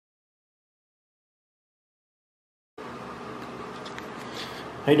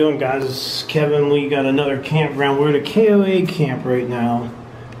How you doing, guys? This is Kevin. We got another campground. We're at a KOA camp right now.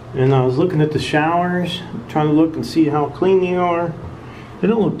 And I was looking at the showers, trying to look and see how clean they are. They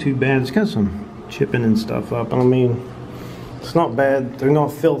don't look too bad. It's got some chipping and stuff up. I mean, it's not bad. They're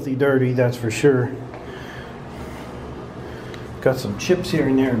not filthy dirty, that's for sure. Got some chips here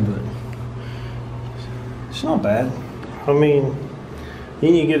and there, but it's not bad. I mean, you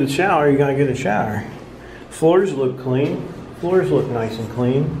need to get a shower, you gotta get a shower. Floors look clean. Floors look nice and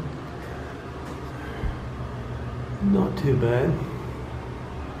clean. Not too bad.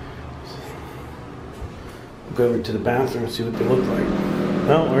 Go over to the bathroom and see what they look like.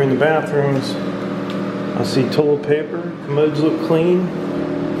 Well, we're in the bathrooms. I see toilet paper. Commodes look clean.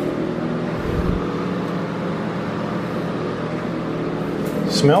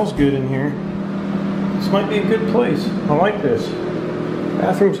 Smells good in here. This might be a good place. I like this.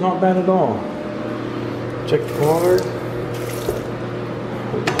 Bathroom's not bad at all. Check the water.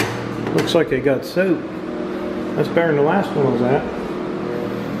 Looks like they got soap. That's better than the last one I was at.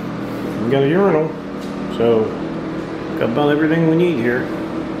 We got a urinal. So, got about everything we need here.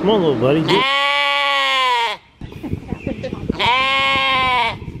 Come on, little buddy.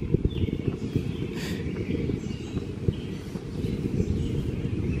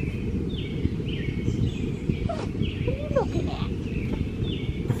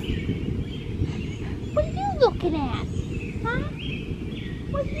 What are you looking at? Huh?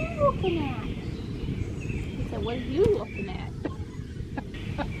 What are you looking at? He said, what are you looking at?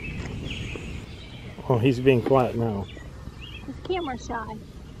 Oh, he's being quiet now. He's camera shy.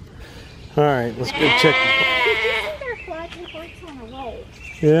 Alright, let's go check. Did you see their flag before it's on a roll?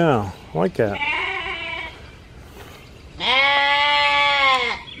 Yeah, I like that.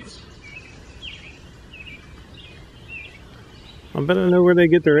 I better know where they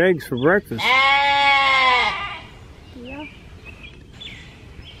get their eggs for breakfast. Yeah.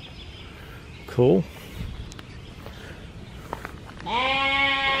 Cool.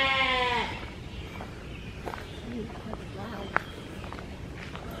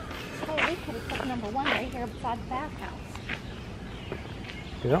 Oh, they could have put number 1 right here beside the bathhouse.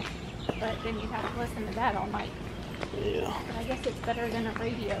 Yeah. But then you'd have to listen to that all night. Yeah. But I guess it's better than a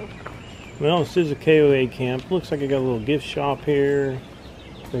radio. Well, this is a KOA camp. Looks like I got a little gift shop here.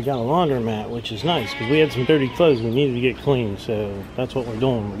 They got a laundromat, which is nice because we had some dirty clothes we needed to get clean. So that's what we're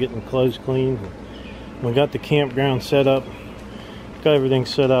doing. We're getting the clothes clean. We got the campground set up. Got everything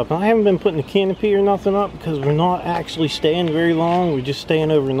set up. I haven't been putting the canopy or nothing up because we're not actually staying very long. We're just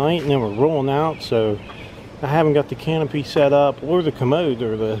staying overnight and then we're rolling out. So I haven't got the canopy set up or the commode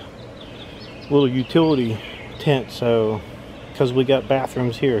or the little utility tent. So because we got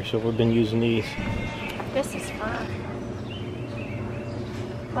bathrooms here, so we've been using these. This is for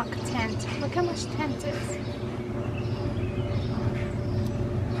buck tent. Look how much tent is.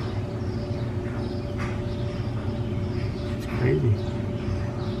 It's crazy.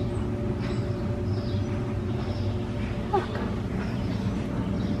 Look.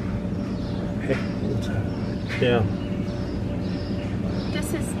 Hey, yeah. This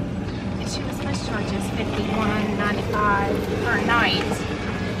is, she was supposed to charge us $51.95 per night.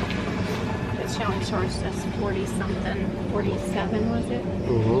 But she only charged us 40 something, 47 was it?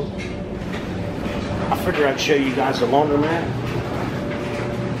 I figured I'd show you guys the laundromat.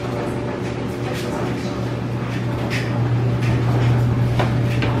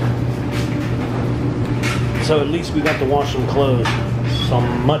 So at least we got to wash some clothes.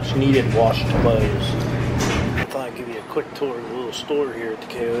 Some much needed washed clothes. I thought I'd give you a quick tour of the little store here at the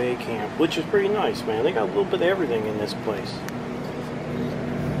KOA camp, which is pretty nice, man. They got a little bit of everything in this place.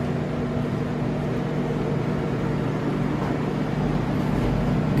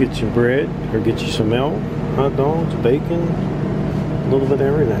 Get your bread, or get you some milk, hot dogs, bacon, a little bit of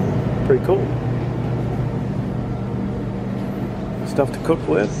everything. Pretty cool. Stuff to cook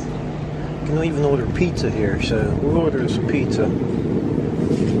with. You can even order pizza here, so we'll order some pizza.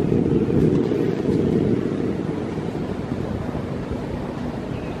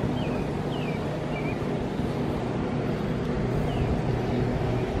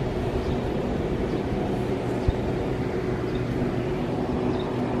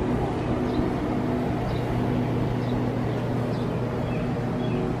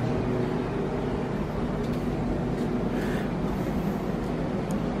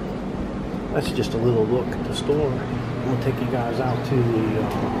 That's just a little look at the store. I'm going to take you guys out to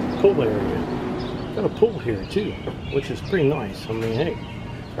the pool area. Got a pool here too, which is pretty nice. I mean, hey,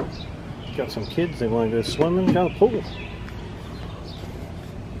 got some kids, they want to go swimming, got a pool.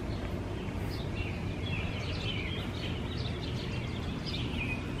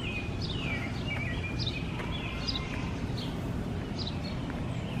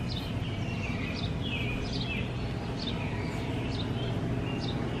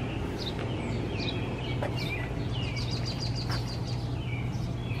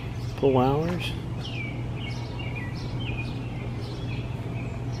 Full hours.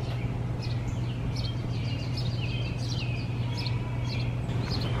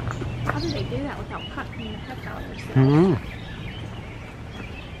 How do they do that without cutting the heck out of themselves? Mm-hmm.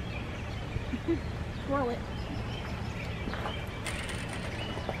 Twirl it.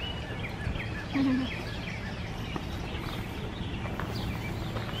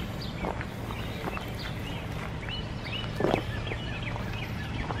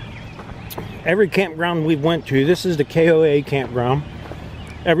 Every campground we've went to, this is the KOA Campground.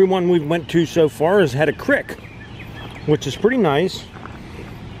 Everyone we've went to so far has had a crick, which is pretty nice.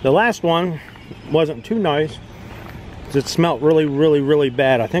 The last one wasn't too nice. It smelled really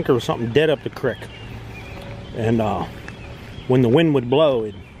bad. I think there was something dead up the creek. And when the wind would blow,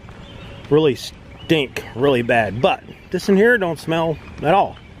 it'd really stink really bad. But this in here don't smell at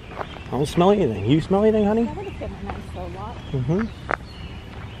all. I don't smell anything. You smell anything, honey? That would have been a nice little lot. Mm-hmm.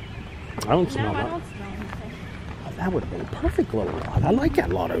 I don't smell that. I don't smell anything. That would have been a perfect little lot. I like that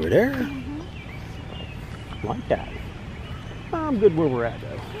lot over there. Mm-hmm. Like that. I'm good where we're at, though.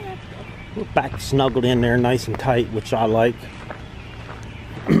 Yeah, that's good. We're back snuggled in there nice and tight, which I like.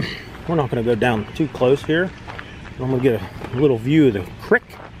 We're not going to go down too close here. I'm going to get a little view of the creek.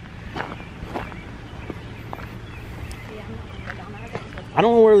 Yeah, I'm not going to go down there. I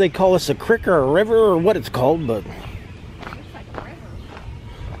don't know whether they call this a creek or a river or what it's called, but It looks like a river.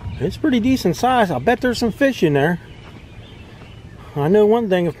 it's pretty decent size. I bet there's some fish in there. I know one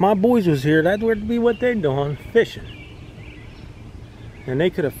thing, if my boys was here, that would be what they're doing, fishing. And they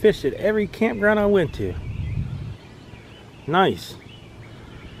could have fished at every campground I went to. Nice.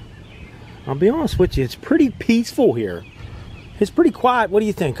 I'll be honest with you, it's pretty peaceful here. It's pretty quiet. What do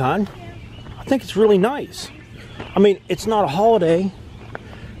you think, hon? Yeah. I think it's really nice. I mean, it's not a holiday.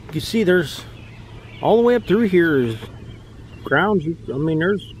 You see, there's all the way up through here is grounds. I mean,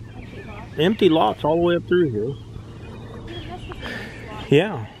 there's empty lots all the way up through here.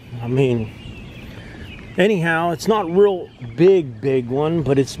 Yeah, I mean, anyhow, it's not real big one,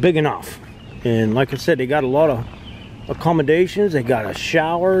 but it's big enough. And like I said, they got a lot of accommodations. They got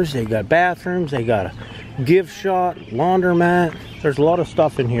showers, they got bathrooms, they got a gift shop, laundromat. There's a lot of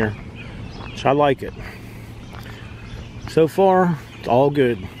stuff in here, which I like it. So far, it's all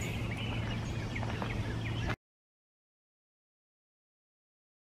good.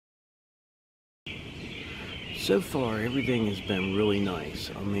 So far, everything has been really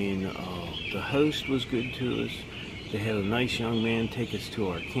nice. I mean, the host was good to us. They had a nice young man take us to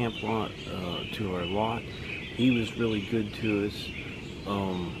our camp lot, to our lot. He was really good to us.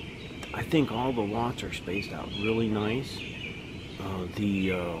 I think all the lots are spaced out really nice.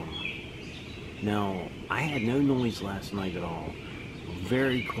 Now, I had no noise last night at all. A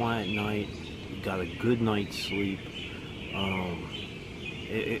very quiet night. Got a good night's sleep.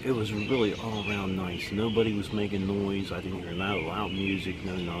 It was really all around nice. Nobody was making noise. I didn't hear no loud music,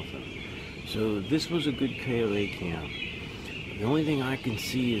 no nothing. So this was a good KOA camp. The only thing I can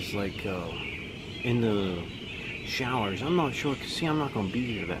see is like in the showers. I'm not sure, because see, I'm not going to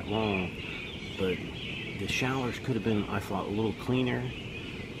be here that long, but the showers could have been, I thought, a little cleaner.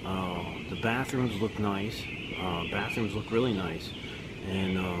 The bathrooms look nice. Bathrooms look really nice.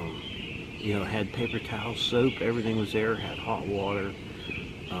 And you know, had paper towels, soap, everything was there, had hot water.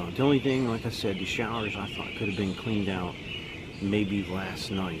 The only thing, like I said, the showers I thought could have been cleaned out maybe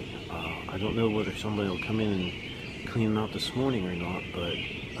last night. I don't know whether somebody will come in and clean them out this morning or not, but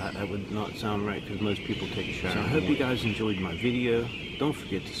that would not sound right because most people take a shower. So I hope you guys enjoyed my video. Don't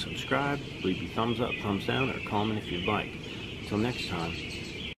forget to subscribe, leave your thumbs up, thumbs down, or comment if you'd like. Until next time.